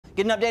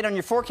Get an update on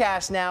your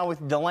forecast now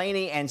with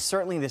Delaney, and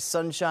certainly the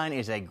sunshine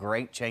is a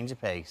great change of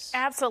pace.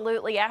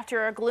 Absolutely.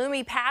 After a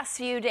gloomy past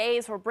few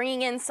days, we're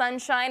bringing in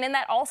sunshine, and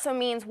that also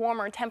means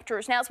warmer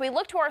temperatures. Now, as we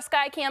look to our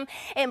sky cam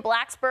in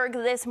Blacksburg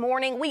this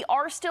morning, we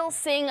are still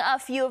seeing a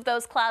few of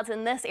those clouds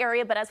in this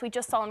area, but as we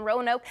just saw in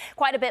Roanoke,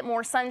 quite a bit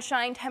more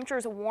sunshine.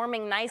 Temperatures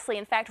warming nicely.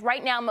 In fact,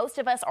 right now, most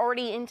of us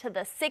already into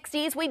the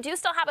 60s. We do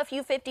still have a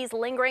few 50s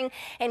lingering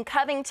in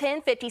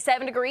Covington,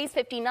 57 degrees,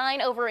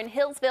 59 over in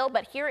Hillsville,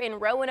 but here in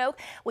Roanoke,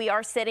 we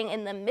are sitting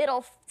in the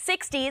middle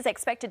 60s,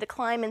 expected to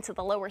climb into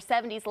the lower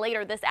 70s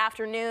later this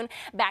afternoon,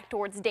 back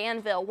towards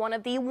Danville, one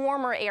of the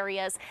warmer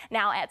areas,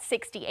 now at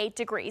 68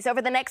 degrees.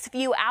 Over the next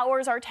few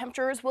hours, our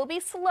temperatures will be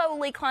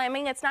slowly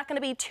climbing. It's not going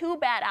to be too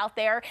bad out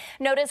there.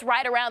 Notice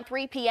right around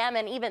 3 p.m.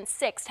 and even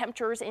 6,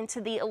 temperatures into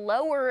the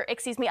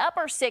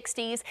upper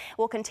 60s.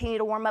 Will continue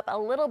to warm up a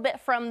little bit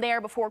from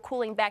there before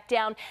cooling back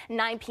down.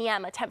 9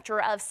 p.m., a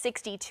temperature of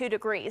 62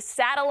 degrees.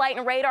 Satellite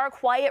and radar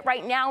quiet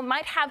right now.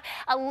 Might have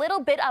a little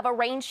bit of a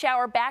rain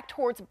shower back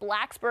towards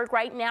Blacksburg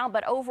right now,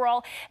 but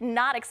overall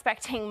not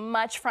expecting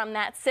much from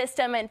that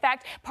system. In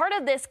fact, part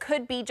of this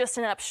could be just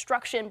an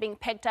obstruction being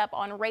picked up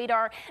on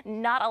radar.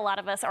 Not a lot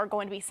of us are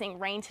going to be seeing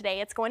rain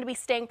today. It's going to be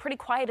staying pretty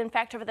quiet. In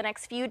fact, over the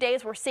next few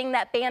days, we're seeing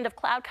that band of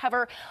cloud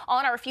cover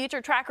on our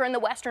future tracker in the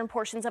western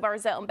portions of our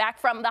zone. Back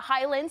from the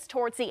highlands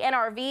towards the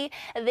NRV,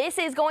 this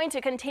is going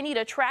to continue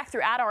to track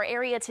throughout our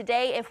area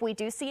today. If we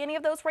do see any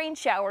of those rain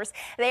showers,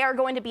 they are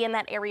going to be in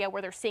that area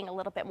where they're seeing a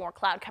little bit more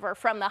cloud cover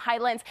from the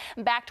highlands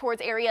back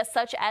towards areas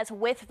such as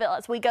Wytheville.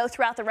 As we go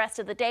throughout the rest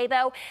of the day,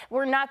 though,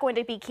 we're not going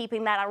to be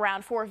keeping that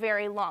around for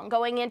very long.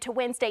 Going into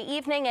Wednesday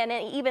evening and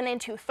even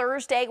into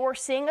Thursday, we're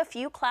seeing a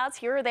few clouds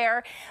here or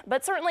there,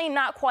 but certainly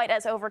not quite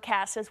as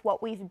overcast as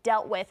what we've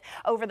dealt with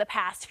over the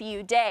past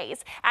few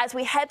days. As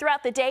we head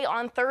throughout the day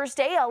on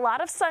Thursday, a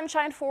lot of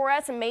sunshine for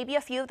us and maybe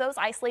a few of those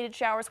isolated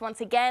showers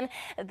once again.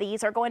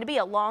 These are going to be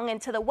along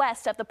and to the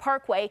west of the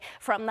Parkway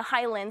from the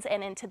highlands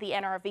and into the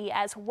NRV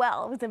as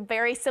well. It was a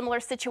very similar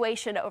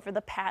situation over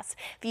the past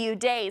few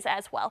days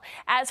as well.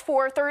 As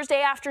for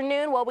Thursday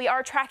afternoon, well, we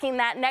are tracking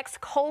that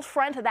next cold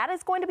front that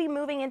is going to be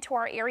moving into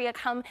our area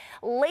come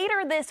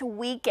later this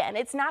weekend.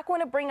 It's not going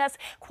to bring us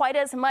quite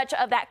as much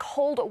of that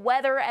cold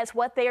weather as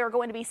what they are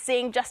going to be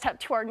seeing just up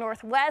to our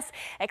northwest,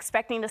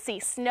 expecting to see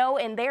snow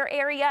in their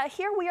area.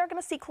 Here we are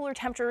going to see cooler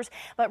temperatures,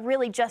 but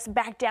really just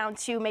back down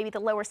to maybe the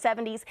lower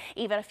 70s,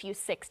 even a few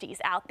 60s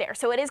out there.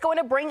 So it is going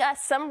to bring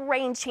us some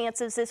rain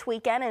chances this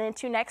weekend and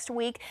into next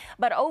week,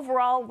 but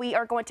overall we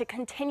are going to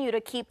continue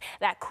to keep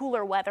that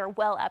cooler weather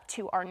well up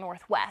to our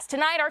northwest.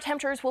 Tonight our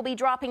temperatures will be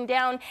dropping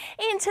down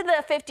into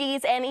the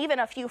 50s and even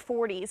a few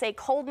 40s. A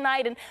cold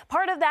night, and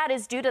part of that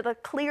is due to the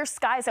clear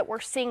skies that we're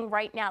seeing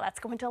right now. That's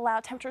going to allow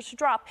temperatures to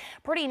drop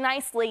pretty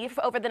nicely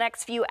over the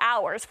next few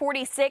hours.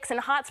 46 in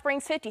Hot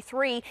Springs,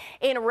 53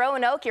 in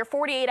Roanoke. Your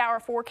 48-hour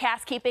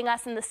forecast keeping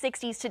us in the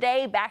 60s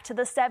today, back to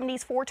the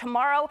 70s for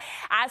tomorrow.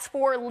 As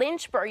for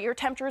Lynchburg, your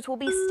temperatures will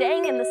be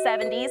staying in the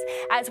 70s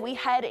as we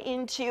head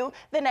into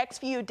the next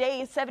few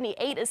days.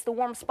 78 is the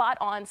warm spot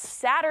on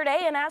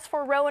Saturday. And as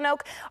for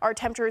Roanoke, our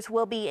temperatures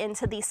will be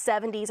into the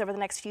 70s over the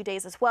next few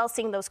days as well,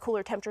 seeing those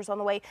cooler temperatures on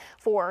the way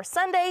for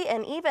Sunday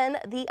and even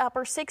the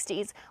upper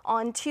 60s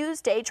on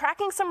Tuesday.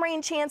 Tracking some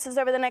rain chances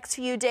over the next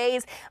few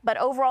days, but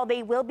overall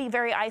they will be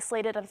very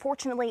isolated.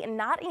 Unfortunately,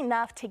 not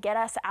enough to get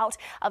us out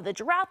of the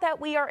drought that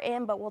we are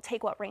in, but we'll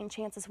take what rain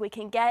chances we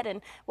can get.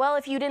 And well,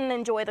 if you didn't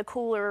enjoy the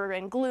cooler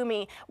and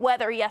gloomy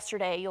weather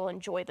yesterday, you'll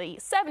enjoy the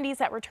 70s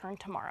that return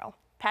tomorrow.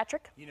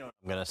 Patrick? You know what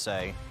I'm going to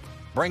say.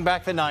 Bring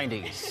back the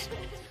 90s.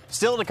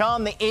 Still to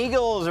come, the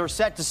Eagles are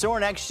set to tour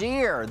next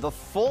year. The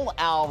full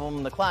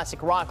album, the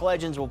classic rock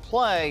legends, will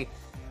play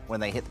when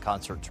they hit the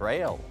concert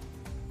trail.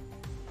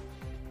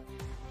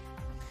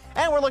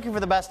 And we're looking for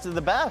the best of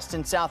the best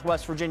in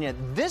Southwest Virginia.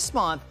 This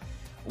month,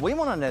 we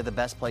want to know the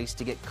best place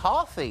to get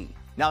coffee.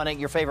 Nominate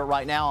your favorite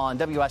right now on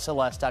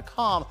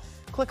WSLS.com.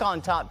 Click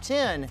on Top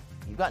 10.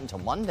 You've got until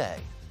Monday.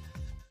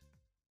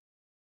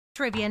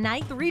 Trivia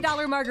night, $3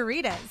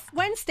 margaritas.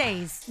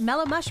 Wednesdays,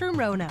 Mellow Mushroom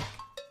Roanoke.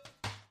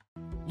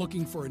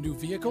 Looking for a new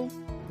vehicle?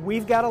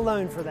 We've got a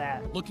loan for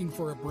that. Looking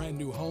for a brand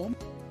new home?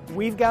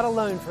 We've got a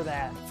loan for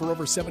that. For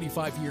over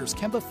 75 years,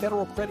 Kemba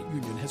Federal Credit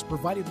Union has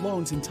provided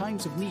loans in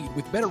times of need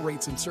with better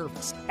rates and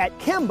service. At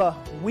Kemba,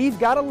 we've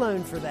got a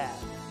loan for that.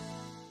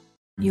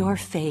 Your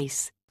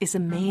face is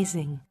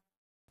amazing.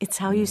 It's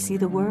how you see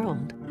the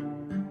world.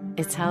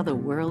 It's how the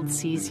world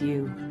sees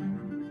you.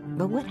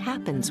 But what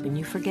happens when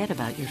you forget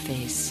about your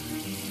face?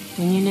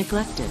 When you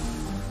neglect it?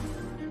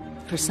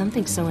 For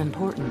something so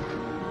important,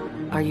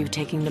 are you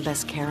taking the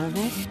best care of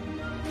it?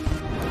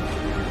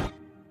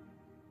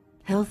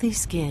 Healthy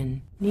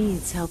skin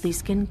needs healthy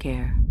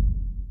skincare.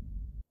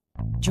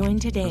 Join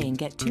today and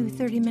get 2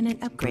 30-minute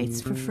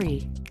upgrades for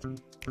free.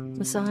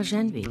 Massage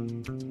Envy.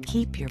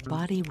 Keep your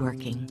body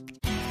working.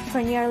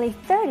 For nearly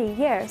 30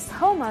 years,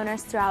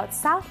 homeowners throughout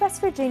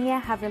Southwest Virginia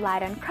have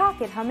relied on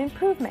Crockett Home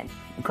Improvement.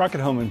 Crockett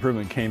Home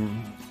Improvement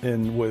came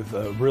in with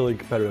a really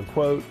competitive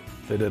quote.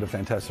 They did a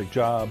fantastic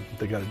job.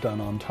 They got it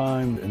done on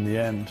time. In the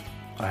end,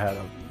 I had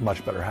a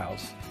much better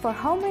house. For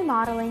home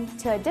remodeling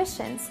to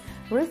additions,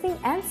 roofing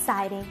and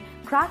siding,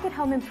 Crockett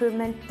Home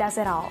Improvement does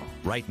it all.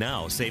 Right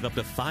now, save up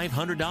to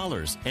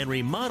 $500 and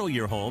remodel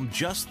your home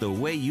just the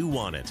way you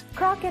want it.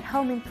 Crockett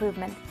Home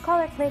Improvement. Call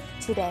or click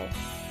today.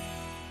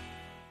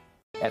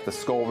 At the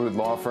Skoll-Ruud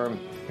Law Firm,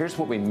 here's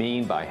what we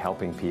mean by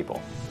helping people.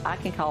 I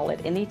can call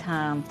at any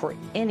time for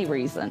any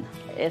reason.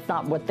 It's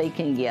not what they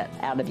can get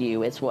out of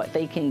you, it's what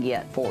they can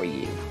get for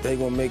you. They're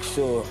going to make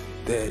sure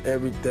that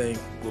everything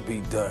will be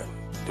done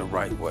the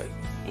right way.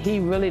 He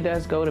really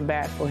does go to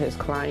bat for his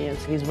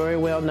clients. He's very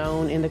well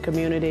known in the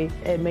community.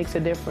 It makes a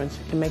difference.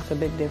 It makes a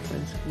big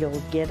difference.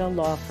 You'll get a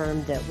law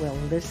firm that will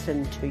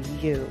listen to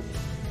you.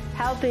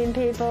 Helping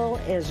people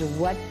is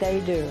what they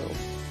do.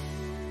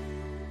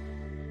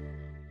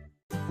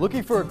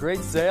 Looking for a great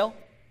sale?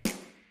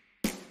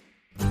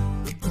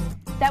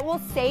 That will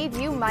save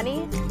you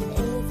money?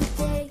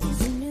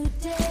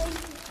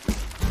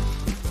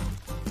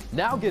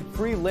 Now get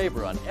free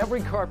labor on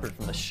every carpet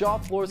from the Shaw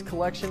Floors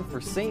collection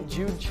for St.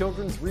 Jude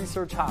Children's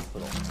Research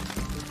Hospital.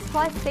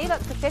 Plus, save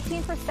up to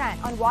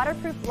 15% on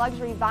waterproof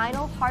luxury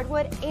vinyl,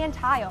 hardwood, and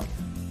tile.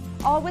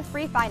 All with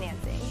free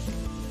financing.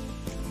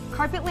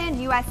 Carpetland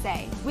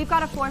USA. We've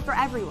got a floor for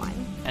everyone.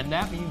 And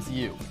that means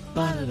you.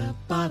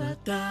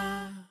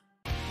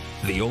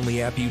 The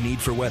only app you need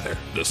for weather,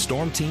 the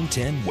Storm Team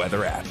 10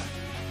 weather app.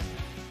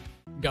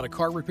 Got a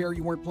car repair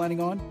you weren't planning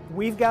on?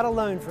 We've got a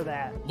loan for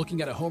that.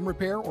 Looking at a home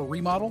repair or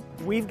remodel?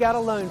 We've got a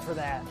loan for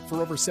that.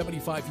 For over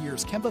 75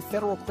 years, Kemba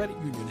Federal Credit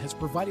Union has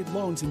provided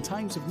loans in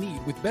times of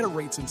need with better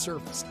rates and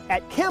service.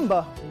 At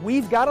Kemba,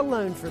 we've got a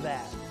loan for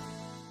that.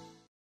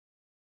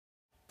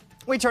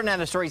 We turn now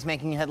to stories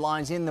making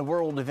headlines in the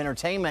world of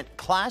entertainment.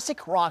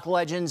 Classic rock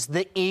legends,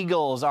 the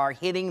Eagles, are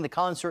hitting the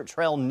concert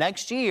trail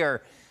next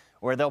year,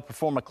 where they'll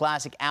perform a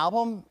classic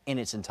album in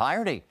its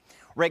entirety.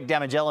 Rick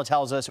Damigella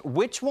tells us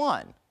which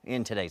one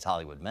in today's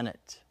Hollywood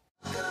Minute.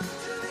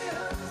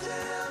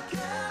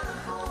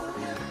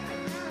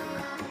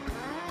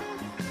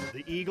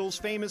 The Eagles'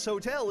 famous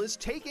hotel is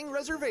taking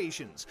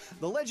reservations.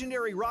 The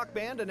legendary rock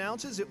band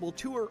announces it will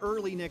tour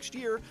early next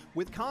year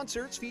with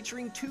concerts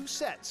featuring 2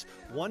 sets,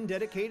 one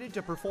dedicated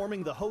to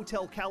performing the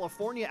Hotel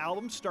California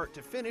album start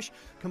to finish,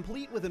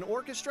 complete with an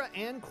orchestra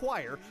and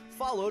choir,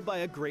 followed by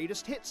a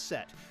greatest hits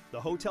set. The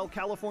Hotel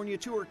California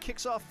tour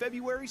kicks off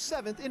February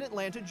 7th in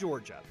Atlanta,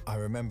 Georgia. I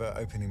remember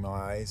opening my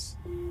eyes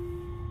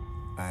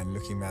and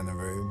looking around the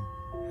room.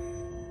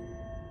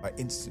 I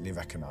instantly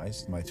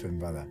recognized my twin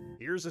brother.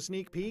 Here's a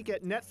sneak peek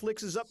at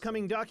Netflix's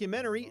upcoming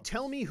documentary,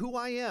 Tell Me Who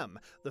I Am.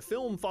 The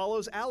film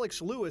follows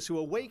Alex Lewis, who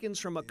awakens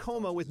from a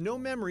coma with no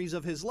memories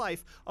of his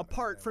life,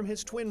 apart from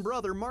his twin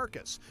brother,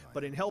 Marcus.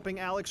 But in helping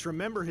Alex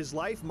remember his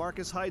life,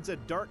 Marcus hides a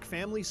dark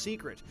family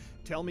secret.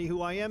 Tell Me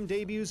Who I Am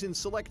debuts in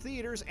select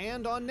theaters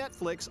and on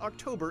Netflix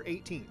October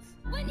 18th.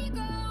 When you go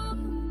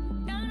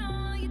down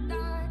all your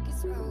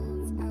darkest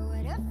roads, I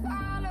would have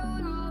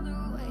followed all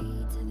the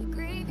way to the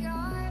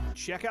graveyard.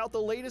 Check out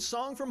the latest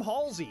song from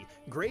Halsey.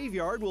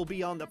 Graveyard will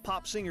be on the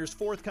pop singer's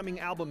forthcoming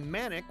album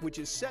Manic, which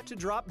is set to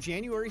drop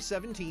January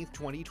 17th,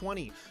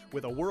 2020,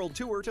 with a world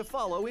tour to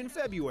follow in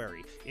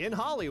February. In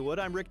Hollywood,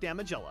 I'm Rick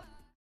Damigella.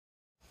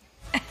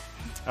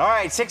 All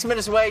right, 6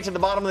 minutes away to the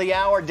bottom of the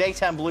hour.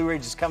 Daytime Blue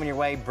Ridge is coming your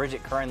way.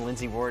 Bridget Curran and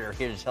Lindsay Ward are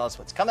here to tell us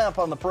what's coming up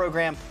on the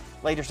program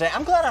later today.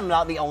 I'm glad I'm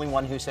not the only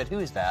one who said, who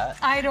is that?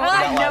 I have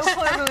no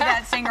clue who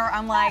that singer.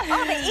 I'm like,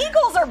 oh, the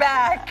Eagles are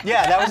back.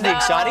 Yeah, that was the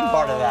exciting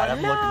part of that.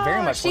 I'm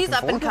very much She's looking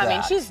up and forward to coming.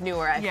 that. She's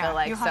newer, I feel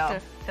like. You have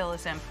to fill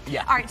us in.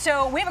 Yeah. All right,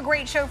 so we have a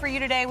great show for you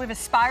today. We have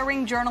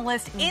aspiring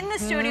journalists in the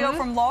studio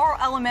from Laurel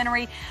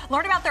Elementary.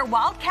 Learn about their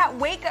Wildcat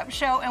Wake-Up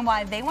Show and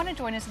why they want to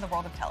join us in the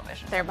world of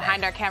television. They're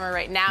behind our camera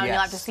right now, and you'll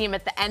have to see them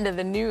at the end of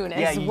the noon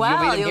as you'll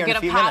well. You'll get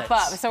a a pop-up.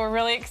 minutes. So we're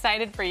really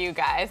excited for you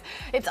guys.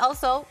 It's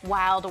also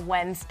Wild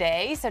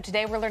Wednesday. So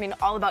today we're learning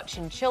all about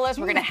chinchillas.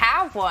 We're going to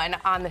have one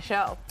on the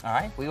show. All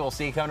right, we will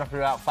see you coming up in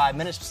about 5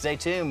 minutes. Stay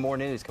tuned. More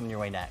news coming your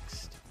way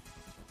next.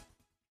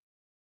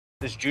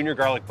 This junior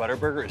garlic butter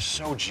burger is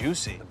so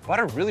juicy. The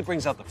butter really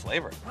brings out the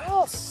flavor.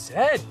 Well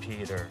said,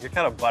 Peter. You're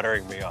kind of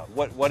buttering me up.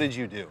 What did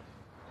you do?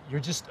 You're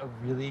just a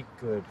really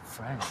good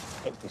friend.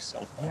 Thank you so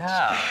much.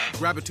 Yeah.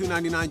 Grab a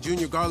 $2.99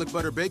 junior garlic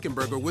butter bacon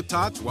burger with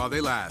tots while they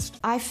last.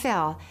 I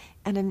fell,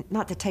 and I'm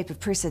not the type of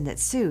person that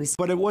sues.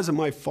 But it wasn't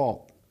my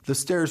fault. The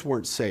stairs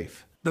weren't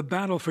safe. The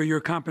battle for your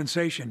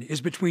compensation is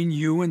between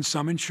you and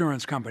some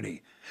insurance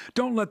company.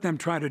 Don't let them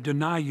try to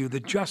deny you the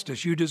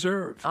justice you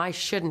deserve. I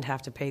shouldn't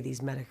have to pay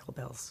these medical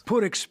bills.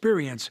 Put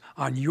experience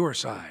on your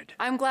side.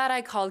 I'm glad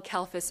I called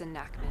Kalfas and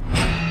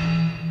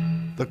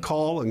Nachman. The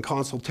call and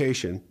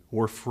consultation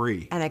were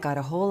free. And I got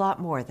a whole lot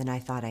more than I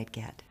thought I'd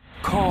get.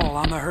 Call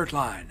on the Hurt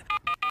Line.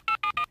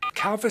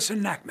 Kalfas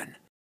and Nachman.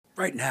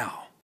 Right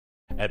now.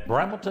 At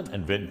Bramilton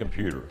and Vin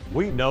Computer,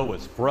 we know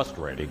it's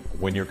frustrating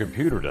when your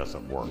computer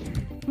doesn't work.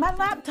 My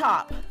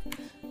laptop,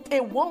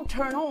 it won't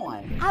turn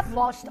on. I've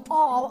lost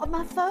all of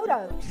my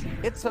photos.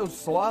 It's so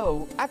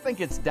slow, I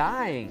think it's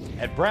dying.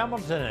 At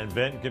Bramilton and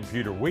Vin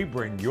Computer, we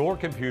bring your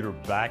computer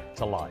back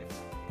to life.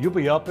 You'll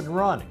be up and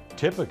running,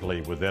 typically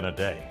within a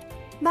day.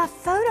 My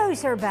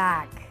photos are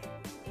back.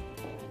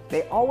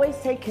 They always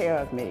take care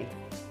of me.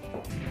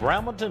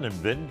 Bramilton and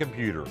Vinton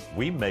Computer.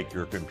 We make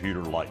your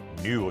computer like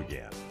new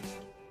again.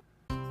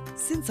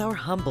 Since our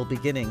humble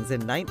beginnings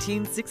in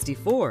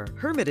 1964,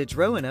 Hermitage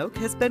Roanoke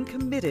has been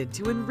committed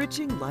to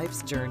enriching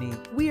life's journey.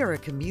 We are a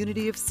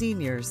community of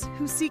seniors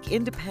who seek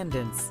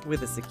independence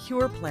with a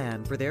secure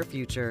plan for their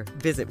future.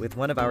 Visit with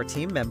one of our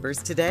team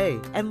members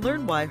today and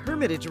learn why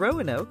Hermitage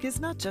Roanoke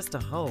is not just a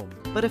home,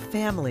 but a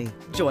family.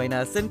 Join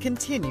us and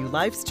continue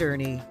life's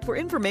journey. For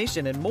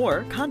information and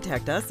more,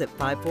 contact us at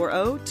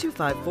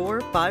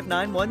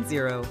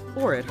 540-254-5910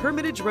 or at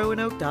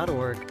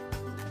hermitageroanoke.org.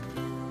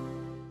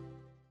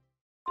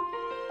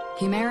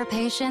 Humira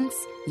patients,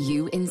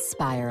 you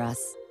inspire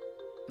us.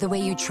 The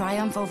way you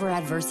triumph over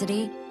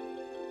adversity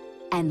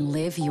and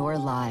live your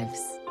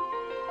lives.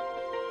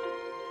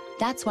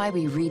 That's why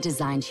we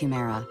redesigned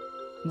Humira.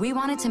 We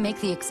wanted to make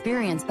the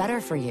experience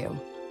better for you.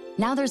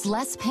 Now there's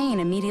less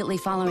pain immediately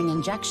following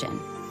injection.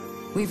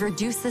 We've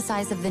reduced the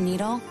size of the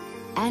needle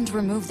and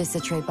removed the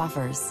citrate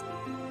buffers.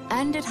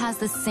 And it has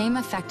the same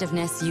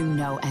effectiveness you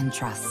know and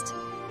trust.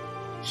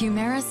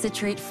 Humira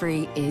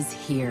citrate-free is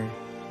here.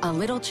 A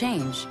little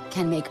change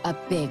can make a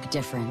big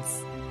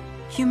difference.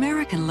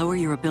 Humira can lower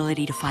your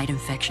ability to fight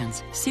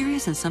infections.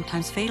 Serious and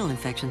sometimes fatal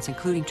infections,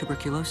 including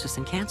tuberculosis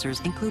and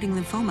cancers, including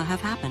lymphoma, have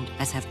happened,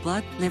 as have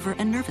blood, liver,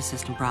 and nervous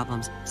system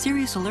problems,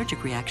 serious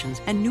allergic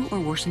reactions, and new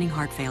or worsening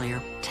heart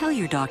failure. Tell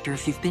your doctor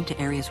if you've been to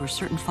areas where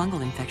certain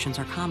fungal infections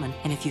are common,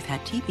 and if you've had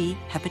TB,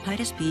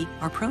 hepatitis B,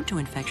 are prone to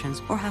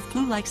infections, or have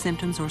flu-like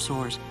symptoms or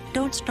sores.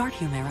 Don't start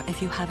Humira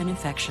if you have an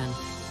infection.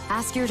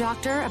 Ask your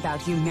doctor about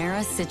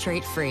Humira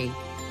citrate-free.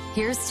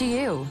 Here's to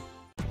you.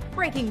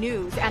 Breaking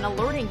news and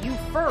alerting you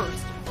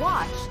first.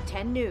 Watch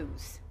 10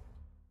 News.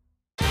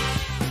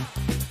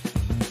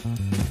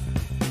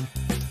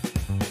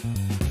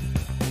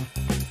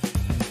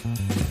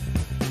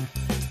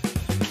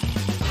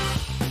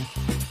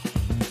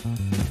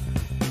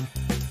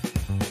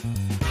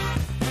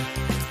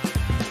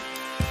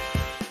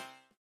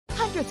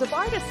 Hundreds of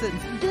artisans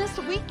this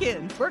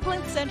weekend.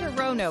 Berglund Center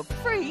Roanoke.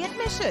 Free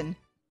admission.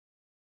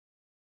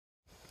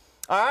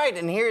 All right,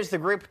 and here's the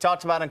group we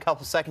talked about a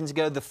couple seconds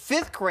ago, the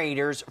fifth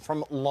graders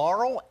from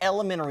Laurel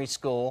Elementary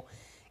School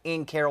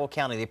in Carroll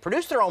County. They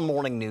produce their own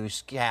morning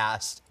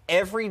newscast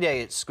every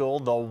day at school,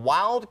 the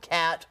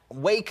Wildcat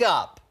Wake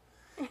Up.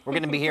 We're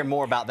going to be hearing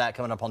more about that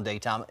coming up on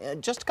Daytime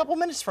just a couple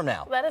minutes from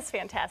now. That is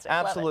fantastic.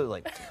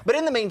 Absolutely. But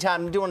in the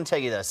meantime, I do want to tell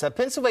you this. A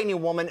Pennsylvania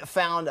woman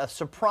found a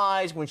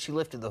surprise when she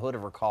lifted the hood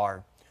of her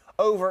car.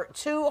 Over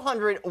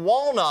 200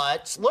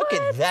 walnuts, look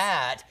at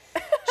that,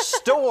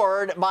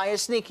 stored by a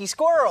sneaky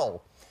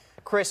squirrel.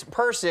 Chris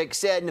Persick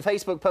said in a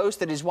Facebook post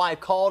that his wife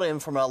called him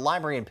from a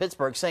library in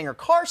Pittsburgh saying her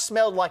car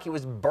smelled like it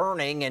was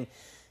burning and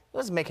it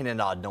was making an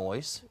odd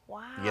noise.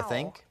 Wow. You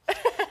think?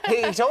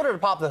 He told her to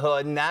pop the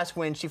hood, and that's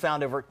when she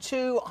found over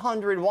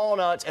 200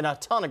 walnuts and a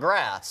ton of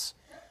grass.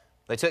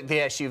 They took the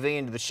SUV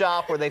into the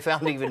shop where they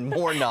found even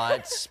more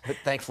nuts, but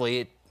thankfully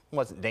it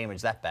wasn't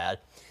damaged that bad.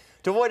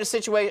 To avoid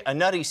a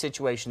nutty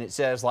situation, it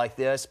says, like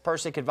this,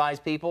 Persick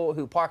advised people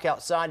who park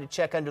outside to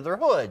check under their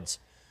hoods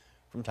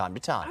from time to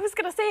time. I was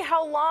going to say,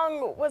 how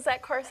long was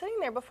that car sitting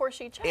there before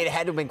she checked? It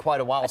had to have been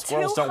quite a while.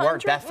 Squirrels don't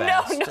work that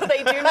fast. No,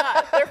 they do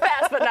not. They're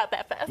fast, but not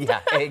that fast. Yeah,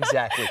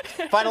 exactly.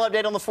 Final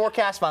update on the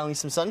forecast, finally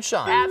some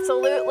sunshine.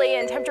 Absolutely,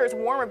 and temperatures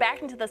warmer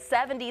back into the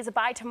 70s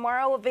by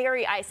tomorrow.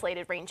 Very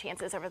isolated rain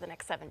chances over the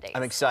next 7 days.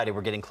 I'm excited.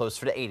 We're getting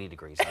closer to 80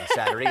 degrees on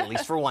Saturday, at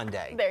least for one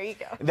day. There you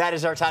go. That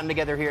is our time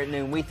together here at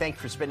noon. We thank you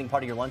for spending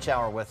part of your lunch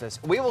hour with us.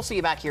 We will see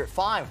you back here at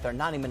 5 with our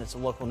 90 minutes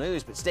of local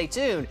news, but stay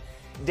tuned.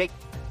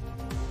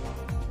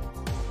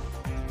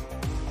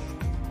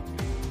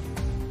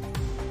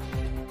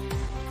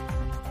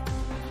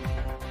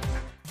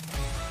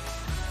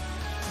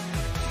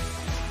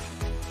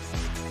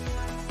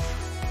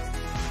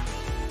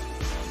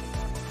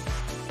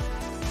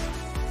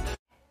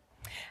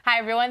 Hi,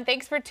 everyone.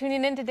 Thanks for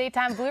tuning in to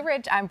Daytime Blue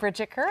Ridge. I'm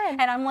Bridget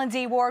Curran. And I'm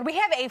Lindsay Ward. We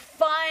have a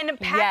fun,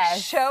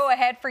 packed show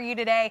ahead for you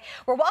today.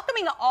 We're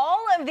welcoming all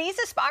of these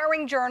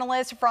aspiring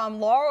journalists from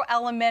Laurel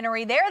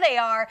Elementary. There they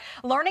are,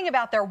 learning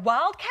about their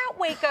Wildcat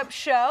Wake Up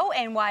show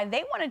and why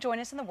they want to join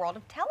us in the world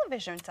of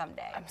television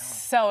someday. I'm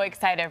so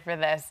excited for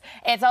this.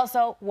 It's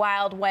also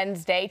Wild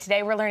Wednesday.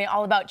 Today, we're learning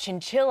all about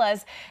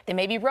chinchillas. They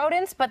may be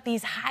rodents, but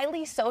these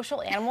highly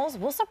social animals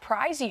will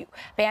surprise you.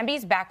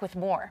 Bambi's back with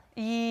more.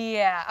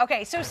 Yeah.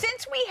 Okay, so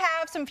since we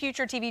have some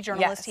future TV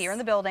journalists here in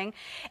the building,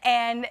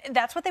 and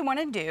that's what they want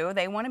to do.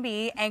 They want to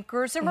be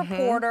anchors and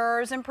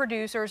reporters and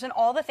producers and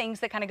all the things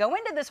that kind of go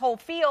into this whole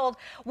field.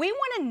 We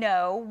want to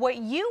know what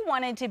you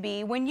wanted to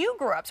be when you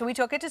grew up. So we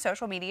took it to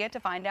social media to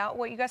find out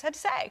what you guys had to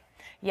say.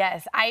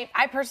 Yes, I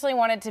personally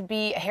wanted to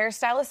be a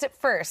hairstylist at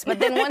first, but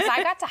then once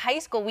I got to high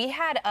school, we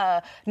had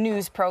a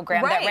news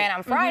program that ran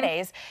on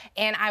Fridays,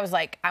 and I was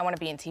like, I want to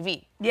be in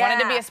TV.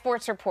 Wanted to be a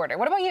sports reporter.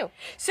 What about you?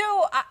 So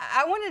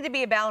I wanted to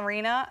be a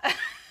ballerina.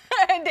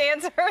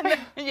 dancer.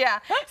 Yeah.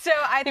 So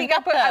I think I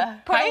put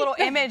a little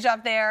image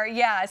up there.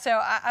 Yeah. So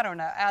I don't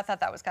know. I thought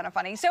that was kind of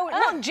funny. So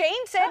look,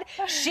 Jane said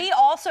she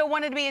also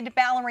wanted to be a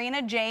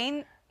ballerina.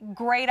 Jane,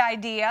 great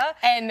idea.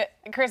 And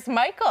Chris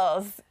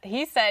Michaels,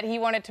 he said he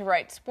wanted to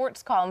write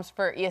sports columns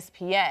for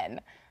ESPN.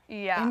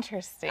 Yeah.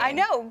 Interesting. I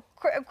know.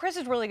 Chris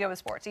is really good with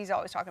sports. He's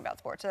always talking about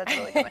sports, so that's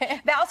really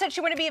good. Val said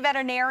she wanted to be a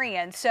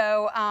veterinarian.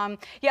 So,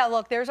 yeah,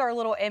 look, there's our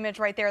little image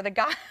right there. The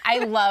guy. I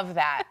love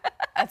that.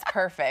 That's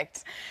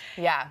perfect.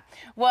 Yeah.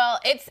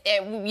 Well,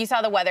 you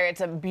saw the weather.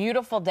 It's a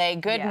beautiful day.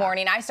 Good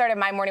morning. I started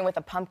my morning with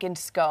a pumpkin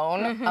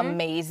scone.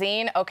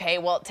 Amazing. Okay,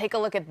 well, take a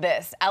look at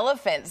this.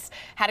 Elephants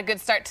had a good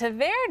start to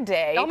their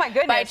day. Oh, my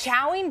goodness. By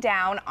chowing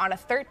down on a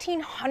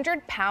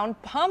 1,300-pound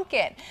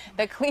pumpkin.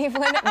 The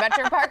Cleveland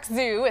Metro Park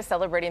Zoo is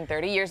celebrating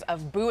 30 years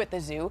of Boo at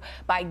the Zoo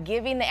by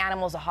giving the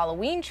animals a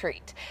Halloween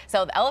treat.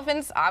 So the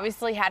elephants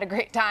obviously had a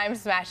great time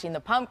smashing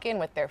the pumpkin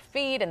with their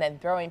feet and then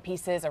throwing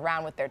pieces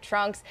around with their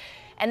trunks.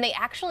 And they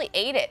actually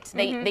ate it.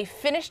 They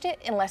finished it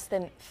in less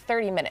than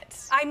 30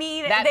 minutes. I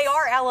mean, they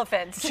are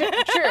elephants.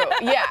 True,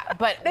 yeah,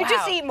 but they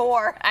just eat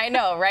more. I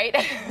know, right?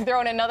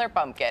 Throwing another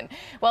pumpkin.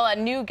 Well, a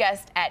new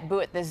guest at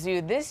Boo at the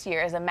Zoo this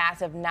year is a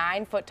massive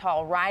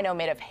 9-foot-tall rhino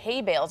made of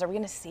hay bales. Are we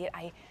going to see it?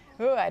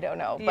 I don't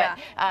know. Yeah.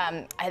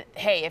 But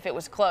hey, if it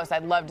was close,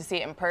 I'd love to see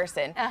it in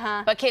person.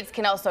 But kids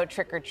can also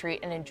trick or treat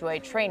and enjoy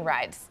train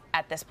rides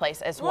at this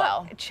place as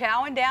well.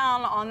 Chowing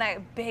down on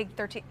that big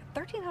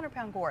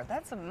 1,300-pound gourd.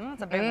 That's a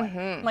big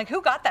one. Like,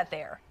 who got that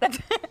there? I'm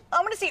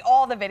going to see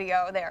all the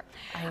video there.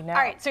 I know. All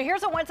right, so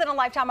here's a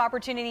once-in-a-lifetime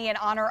opportunity in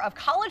honor of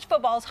college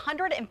football's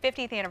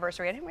 150th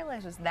anniversary. I didn't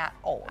realize it was that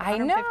old. I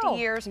know. 150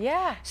 years.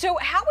 Yeah. So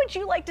how would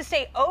you like to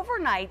stay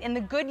overnight in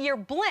the Goodyear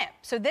blimp?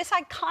 So this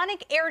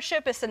iconic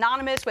airship is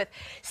synonymous with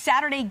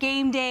Saturday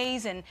game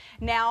days, and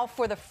now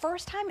for the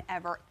first time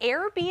ever,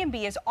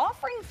 Airbnb is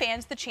offering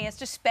fans the chance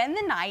to spend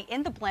the night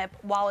in the blimp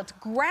while it's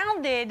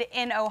grounded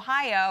in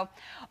Ohio.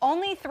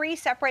 Only 3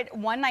 separate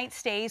one-night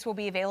stays will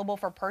be available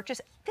for purchase.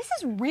 This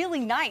is really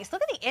nice.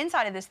 Look at the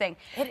inside of this thing.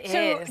 It is.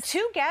 So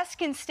 2 guests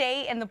can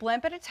stay in the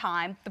blimp at a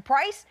time. The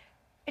price,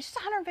 it's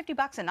just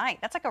 $150 a night.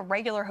 That's like a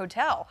regular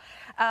hotel.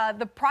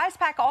 The prize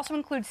pack also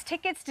includes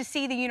tickets to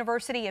see the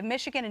University of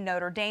Michigan and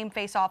Notre Dame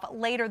face off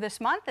later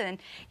this month, and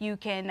you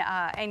can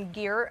and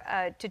gear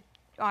to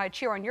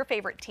cheer on your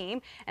favorite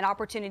team, and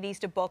opportunities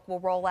to book will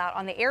roll out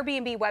on the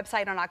Airbnb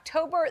website on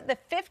October the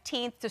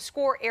 15th. To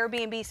score,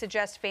 Airbnb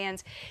suggests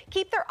fans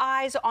keep their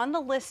eyes on the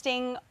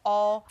listing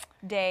all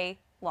day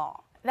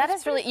long. That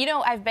is really,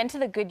 I've been to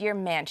the Goodyear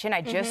Mansion.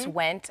 I just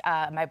went.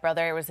 My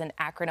brother was in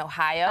Akron,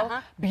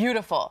 Ohio.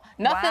 Beautiful.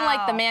 Nothing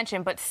like the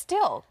mansion, but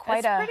still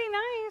quite pretty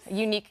nice.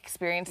 Unique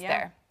experience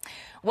there.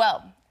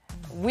 Well,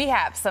 we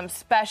have some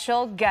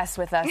special guests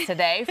with us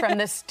today from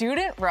the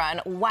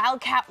student-run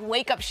Wildcat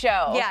Wake Up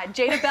Show. Yeah,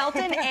 Jada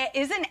Belton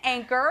is an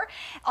anchor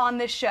on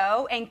the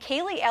show, and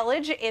Kaylee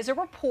Elledge is a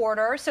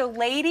reporter. So,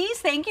 ladies,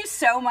 thank you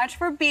so much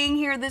for being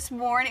here this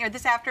morning or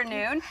this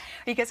afternoon.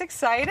 Are you guys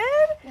excited?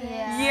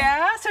 Yeah.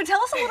 Yeah. So,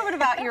 tell us a little bit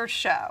about your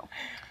show.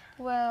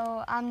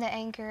 Well, I'm the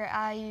anchor.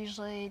 I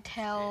usually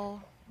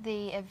tell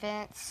the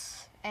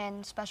events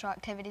and special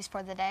activities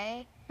for the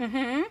day.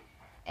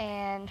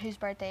 And whose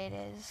birthday it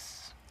is.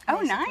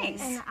 Oh,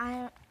 nice.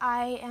 And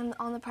I am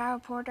on the Power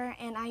Reporter,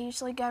 and I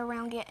usually go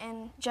around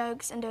getting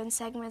jokes and doing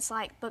segments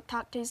like Book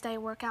Talk Tuesday,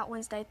 Workout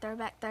Wednesday,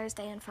 Throwback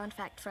Thursday, and Fun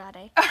Fact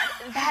Friday.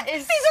 That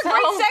is These are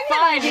great segment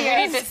fun. ideas. You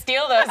need to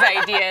steal those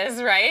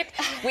ideas, right?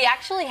 We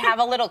actually have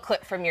a little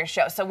clip from your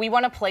show, so we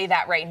want to play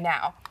that right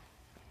now.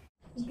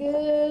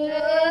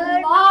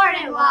 Good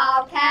morning,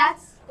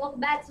 Wildcats. Welcome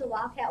back to the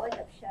Wildcat Wake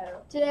Up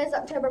Show. Today is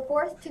October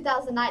 4th,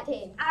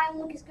 2019. I'm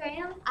Lucas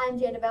Graham. I'm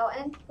Jada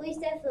Belton. Please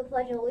stand for the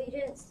Pledge of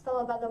Allegiance,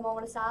 followed by the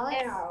moment of silence.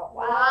 And our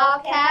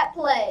Wildcat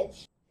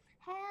Pledge.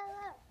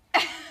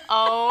 Hello.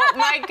 Oh,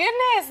 my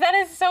goodness. That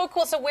is so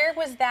cool. So where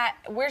was that?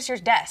 Where's your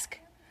desk?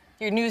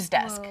 Your news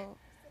desk? Well,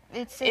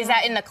 is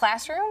that in the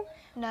classroom?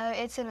 No,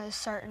 it's in a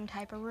certain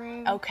type of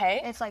room.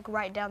 Okay. It's like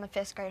right down the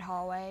 5th grade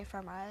hallway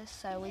from us,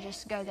 so we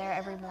just go there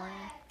every morning.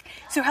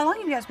 So how long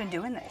have you guys been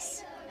doing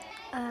this?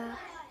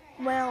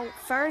 Well,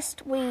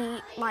 first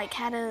we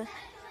had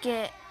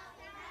to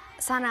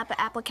sign up an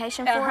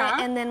application for it,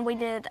 and then we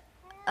did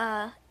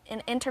an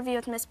interview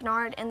with Miss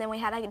Bernard, and then we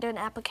had to do an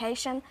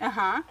application,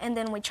 and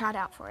then we tried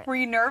out for it. Were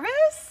you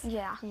nervous?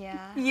 Yeah.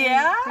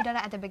 Yeah? We done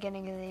it at the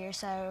beginning of the year,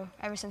 so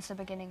ever since the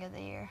beginning of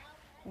the year.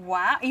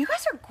 Wow, you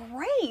guys are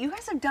great. You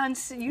guys have done,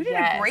 you did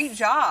a great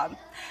job.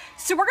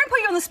 So we're gonna put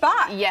you on the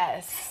spot.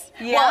 Yes.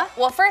 Yeah.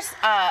 Well, first,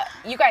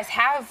 you guys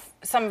have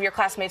some of your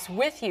classmates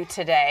with you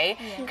today.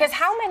 Because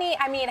how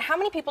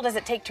many people does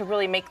it take to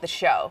really make the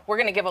show? We're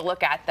gonna give a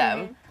look at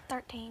them.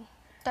 13.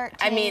 13.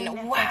 I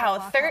mean,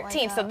 wow,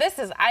 13. So this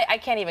is, I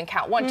can't even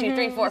count. 1, 2,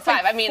 3, 4, It's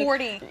 5. like I mean,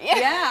 40.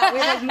 Yeah, we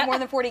have like more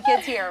than 40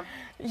 kids here.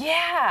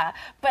 Yeah,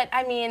 but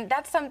I mean,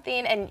 that's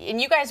something, and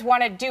you guys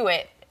want to do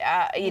it.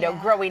 You know,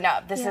 growing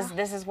up, this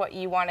is what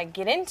you want to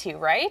get into,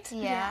 right?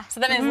 Yeah. So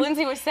then, as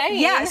Lindsay was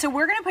saying, yeah. So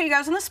we're gonna put you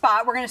guys on the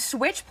spot. We're gonna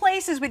switch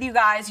places with you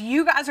guys.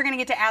 You guys are gonna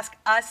get to ask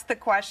us the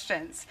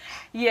questions.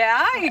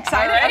 Yeah, you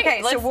excited? All right,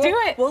 okay, let's so do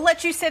it. We'll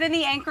let you sit in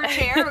the anchor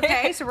chair.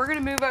 Okay, so we're gonna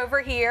move over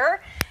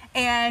here,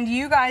 and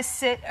you guys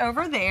sit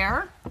over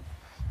there.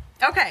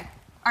 Okay.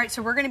 All right.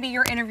 So we're gonna be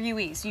your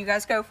interviewees. You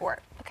guys go for it.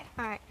 Okay.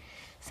 All right.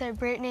 So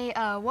Brittany,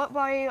 what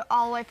brought you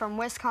all the way from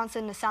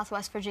Wisconsin to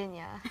Southwest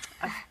Virginia?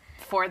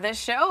 For this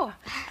show,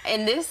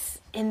 in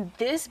this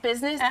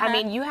business, I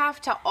mean, you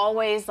have to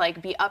always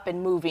like be up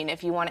and moving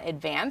if you want to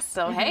advance.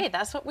 So hey,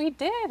 that's what we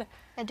did.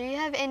 Do you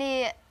have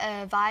any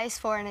advice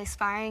for an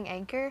aspiring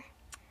anchor?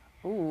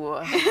 Ooh.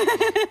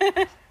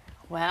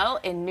 Well,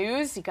 in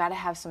news, you got to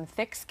have some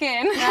thick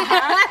skin.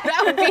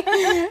 That would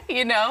be,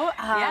 you know.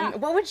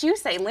 What would you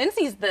say?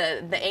 Lindsay's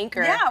the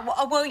anchor. Yeah,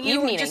 well you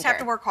Evening just anchor. have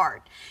to work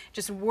hard.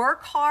 Just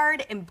work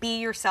hard and be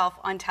yourself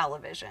on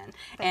television.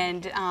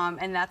 And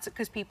that's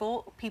because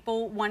people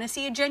want to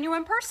see a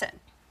genuine person.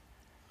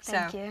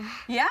 Thank you.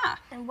 Yeah.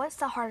 And what's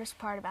the hardest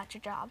part about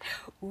your job?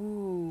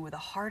 Ooh, the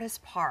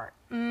hardest part.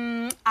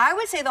 I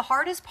would say the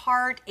hardest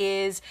part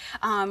is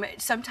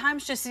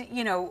sometimes just,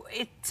 you know,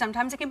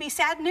 sometimes it can be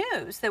sad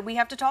news that we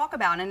have to talk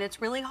about. And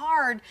it's really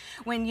hard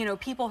when, you know,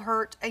 people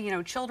hurt, you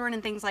know, children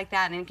and things like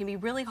that. And it can be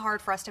really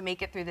hard for us to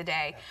make it through the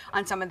day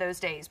on some of those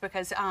days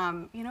because,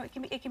 you know,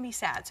 it can be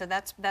sad. So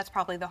that's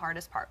probably the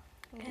hardest part.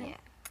 Yeah.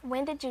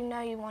 When did you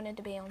know you wanted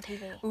to be on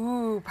TV?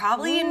 Ooh,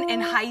 probably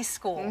in high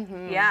school.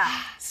 Yeah.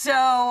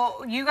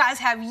 So you guys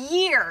have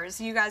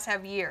years. You guys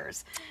have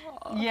years.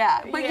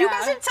 Yeah. But you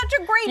guys did such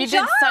a great job. You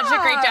did such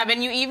a great job,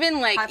 and you even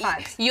like High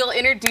fives. you'll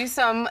introduce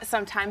them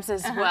sometimes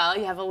as well.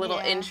 You have a little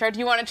intro. Do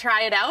you want to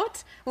try it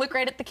out? Look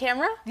right at the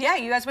camera. Yeah.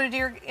 You guys want to do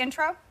your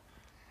intro?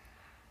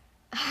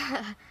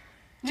 We're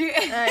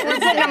putting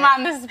them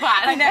on the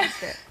spot. I know.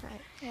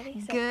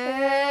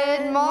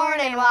 Good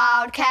morning,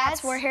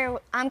 Wildcats. We're here.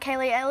 I'm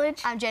Kaylee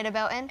Elledge. I'm Jada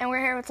Belton. And we're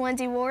here with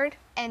Lindsay Ward.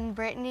 And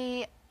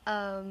Brittany,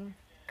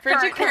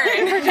 Bridget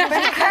Curran.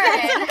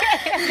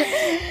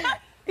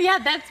 Yeah,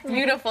 that's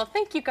beautiful.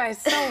 Thank you guys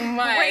so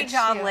much. Great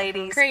job,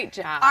 ladies. Great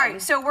job. All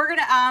right, so we're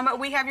gonna,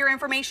 we have your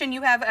information.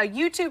 You have a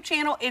YouTube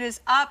channel. It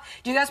is up.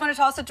 Do you guys want to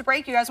toss it to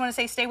break? You guys want to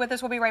say stay with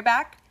us? We'll be right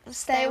back.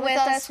 Stay with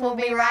us. We'll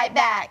be right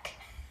back.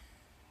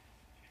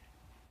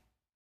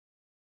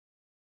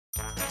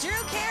 Drew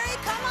Carey,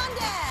 come on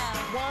down.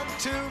 1,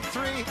 2,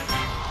 3.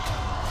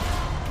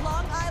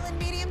 Long Island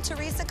medium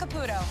Teresa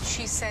Caputo.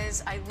 She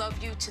says, I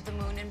love you to the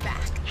moon and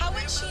back. How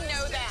would she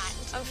know that?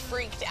 I'm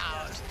freaked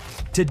out.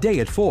 Today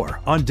at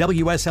 4 on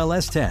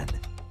WSLS 10.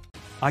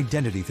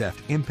 Identity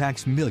theft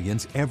impacts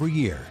millions every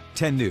year.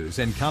 10 News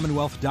and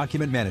Commonwealth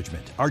Document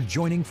Management are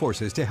joining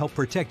forces to help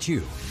protect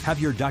you. Have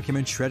your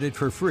documents shredded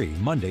for free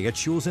Monday at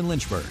Schul's in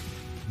Lynchburg.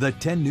 The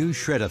 10 News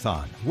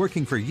Shred-a-thon,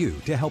 working for you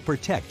to help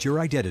protect your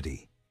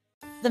identity.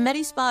 The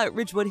Medi-Spa at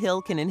Ridgewood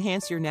Hill can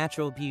enhance your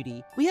natural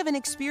beauty. We have an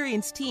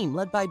experienced team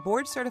led by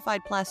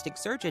board-certified plastic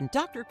surgeon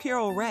Dr.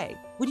 Carol Ray.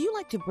 Would you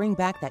like to bring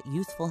back that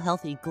youthful,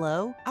 healthy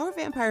glow? Our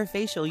Vampire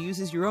Facial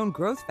uses your own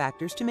growth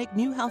factors to make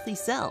new healthy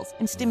cells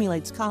and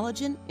stimulates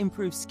collagen,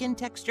 improves skin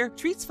texture,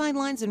 treats fine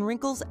lines and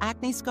wrinkles,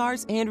 acne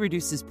scars, and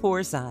reduces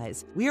pore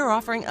size. We are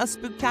offering a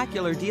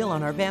spectacular deal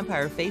on our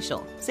Vampire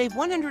Facial. Save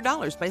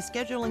 $100 by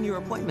scheduling your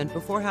appointment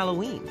before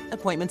Halloween.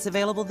 Appointments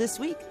available this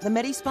week. The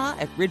Medi-Spa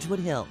at Ridgewood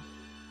Hill.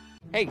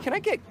 Hey, can I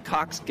get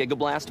Cox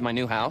Gigablast in my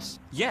new house?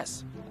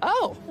 Yes.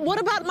 Oh. What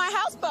about my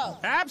houseboat?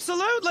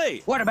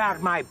 Absolutely. What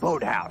about my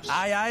boathouse?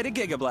 Aye to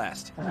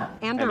Gigablast.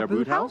 And our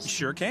boot house?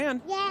 Sure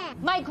can. Yeah.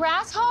 My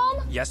grass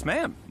home? Yes,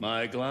 ma'am.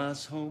 My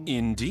glass home?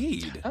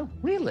 Indeed. Oh,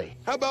 really?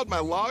 How about my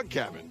log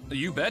cabin?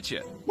 You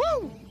betcha.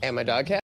 Woo! And my dog house?